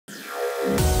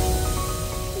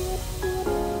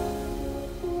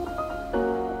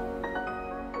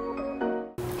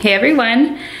Hey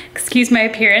everyone, excuse my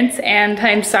appearance and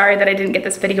I'm sorry that I didn't get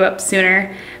this video up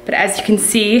sooner, but as you can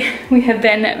see, we have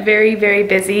been very, very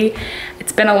busy.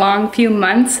 It's been a long few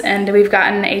months and we've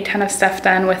gotten a ton of stuff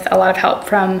done with a lot of help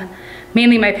from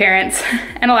mainly my parents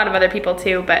and a lot of other people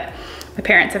too, but my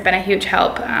parents have been a huge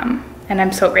help and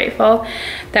I'm so grateful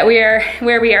that we are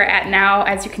where we are at now.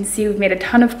 As you can see, we've made a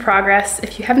ton of progress.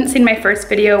 If you haven't seen my first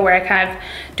video where I kind of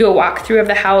do a walkthrough of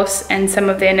the house and some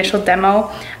of the initial demo,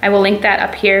 I will link that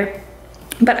up here.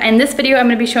 But in this video, I'm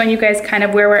gonna be showing you guys kind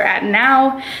of where we're at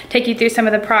now, take you through some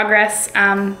of the progress,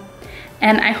 and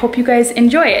I hope you guys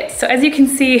enjoy it. So as you can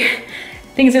see,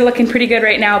 things are looking pretty good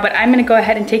right now, but I'm gonna go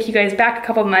ahead and take you guys back a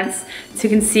couple months so you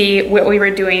can see what we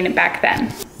were doing back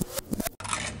then.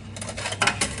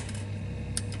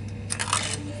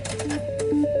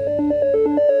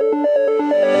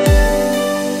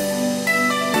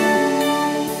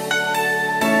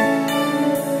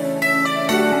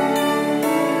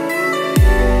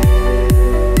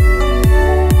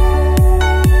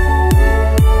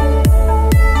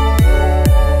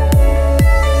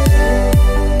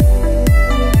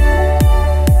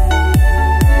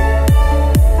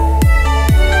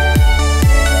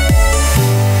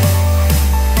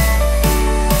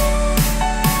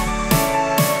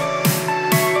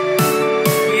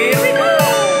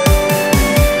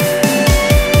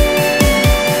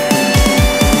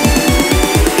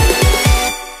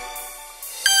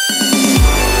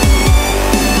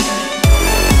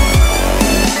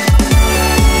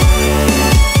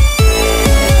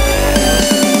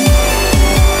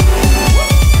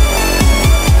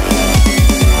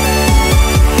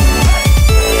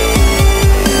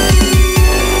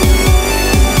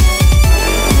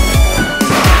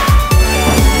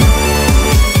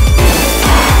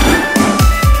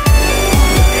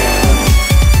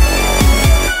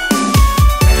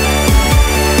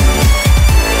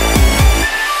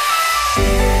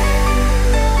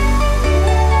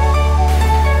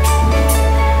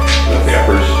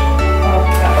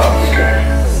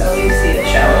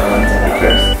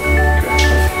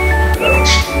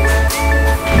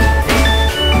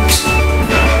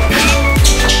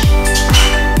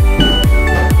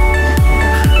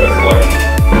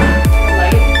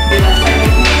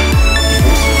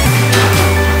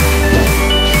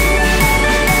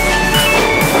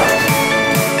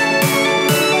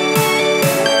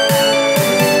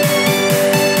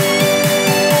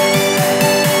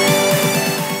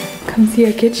 Come see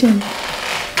our kitchen.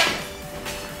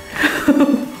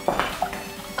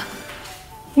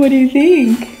 What do you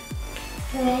think?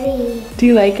 Ready. Do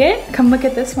you like it? Come look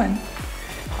at this one.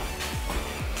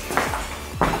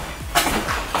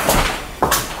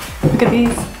 Look at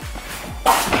these.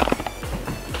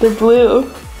 They're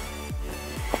blue.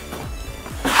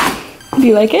 Do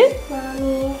you like it?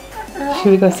 Mommy.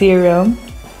 Should we go see your room?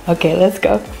 Okay, let's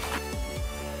go.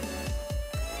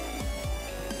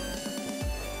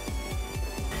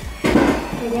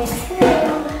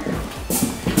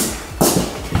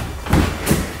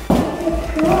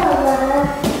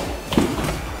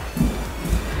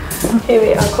 Okay,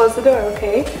 wait, I'll close the door,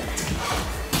 okay?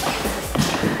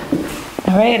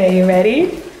 All right, are you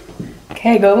ready?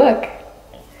 Okay, go look.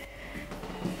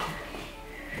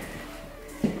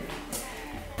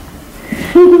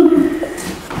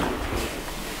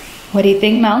 What do you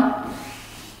think, Mel?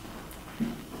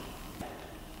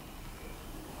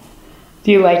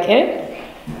 Do you like it?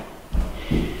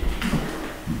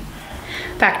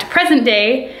 Back to present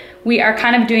day, we are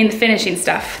kind of doing the finishing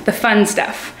stuff, the fun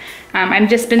stuff. I've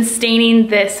just been staining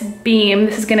this beam.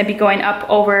 This is gonna be going up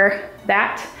over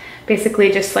that. Basically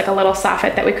just like a little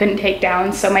soffit that we couldn't take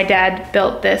down. So my dad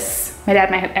built this,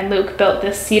 and Luke built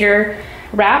this cedar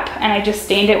wrap, and I just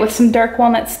stained it with some dark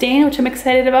walnut stain, which I'm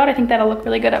excited about. I think that'll look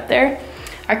really good up there.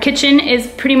 Our kitchen is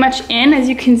pretty much in, as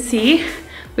you can see.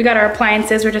 We got our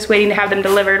appliances, we're just waiting to have them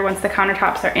delivered once the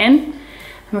countertops are in.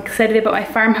 I'm excited about my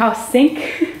farmhouse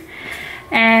sink.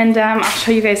 And I'll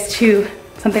show you guys too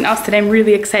something else that I'm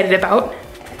really excited about.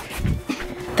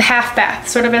 The half bath,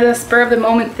 sort of as a spur of the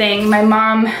moment thing. My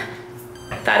mom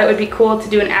thought it would be cool to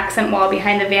do an accent wall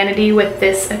behind the vanity with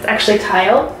this, it's actually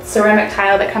tile, ceramic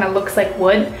tile that kind of looks like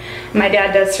wood. My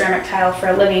dad does ceramic tile for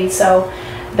a living, so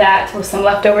that was some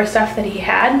leftover stuff that he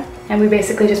had, and we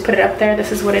basically just put it up there.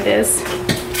 This is what it is.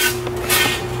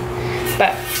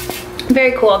 But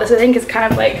very cool. This I think is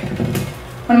kind of like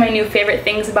one of my new favorite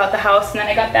things about the house. And then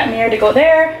I got that mirror to go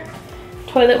there.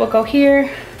 Toilet will go here.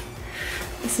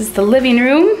 This is the living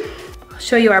room. I'll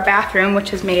show you our bathroom,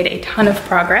 which has made a ton of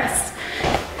progress.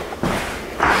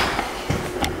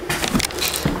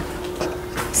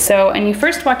 So when you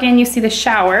first walk in, you see the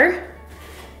shower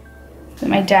that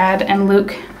my dad and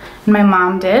Luke and my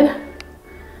mom did.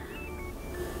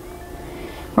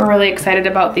 We're really excited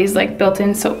about these like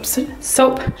built-in soap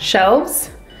shelves.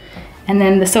 And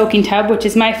then the soaking tub, which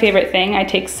is my favorite thing. I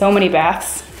take so many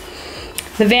baths.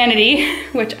 The vanity,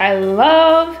 which I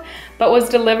love, but was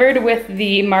delivered with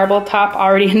the marble top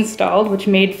already installed, which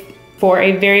made for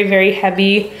a very, very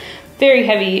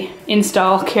heavy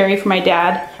install carry for my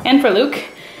dad and for Luke.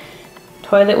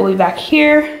 Toilet will be back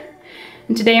here.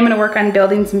 And today I'm gonna work on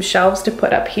building some shelves to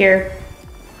put up here.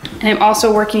 And I'm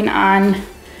also working on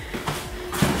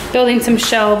building some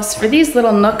shelves for these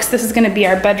little nooks. This is gonna be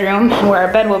our bedroom, where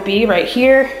our bed will be right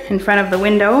here in front of the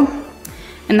window.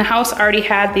 And the house already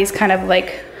had these kind of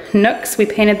like nooks. We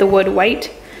painted the wood white.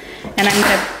 And I'm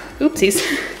gonna, oopsies,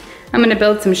 I'm gonna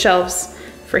build some shelves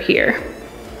for here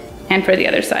and for the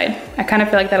other side. I kind of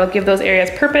feel like that'll give those areas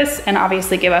purpose and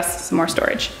obviously give us some more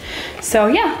storage. So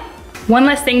yeah, one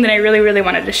last thing that I really, really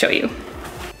wanted to show you.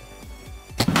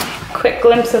 Quick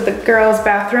glimpse of the girls'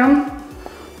 bathroom.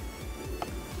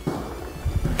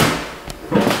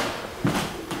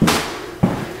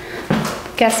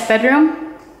 Guest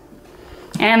bedroom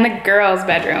and the girls'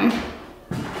 bedroom.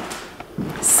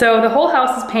 So the whole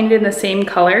house is painted in the same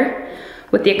color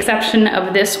with the exception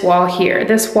of this wall here.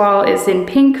 This wall is in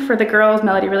pink for the girls.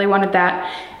 Melody really wanted that.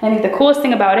 And I think the coolest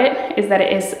thing about it is that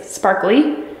it is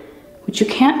sparkly, which you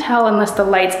can't tell unless the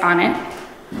light's on it.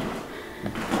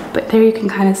 But there you can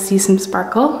kind of see some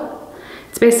sparkle.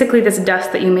 It's basically this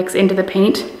dust that you mix into the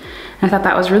paint. And I thought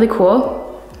that was really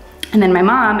cool. And then my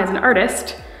mom is an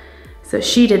artist, so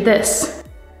she did this.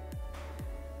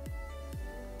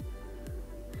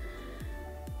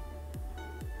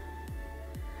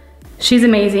 She's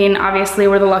amazing. Obviously,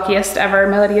 we're the luckiest ever.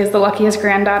 Melody is the luckiest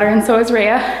granddaughter, and so is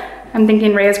Rhea. I'm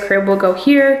thinking Rhea's crib will go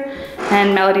here,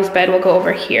 and Melody's bed will go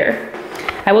over here.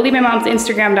 I will leave my mom's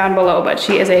Instagram down below, but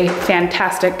she is a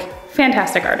fantastic,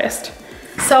 fantastic artist.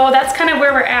 So that's kind of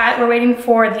where we're at. We're waiting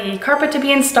for the carpet to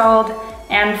be installed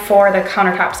and for the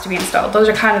countertops to be installed. Those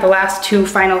are kind of the last two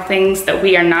final things that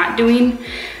we are not doing.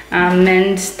 And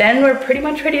then we're pretty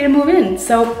much ready to move in.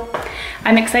 So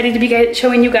I'm excited to be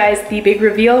showing you guys the big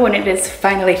reveal when it is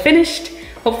finally finished,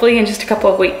 hopefully in just a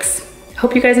couple of weeks. I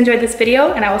hope you guys enjoyed this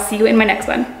video, and I will see you in my next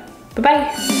one.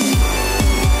 Bye-bye.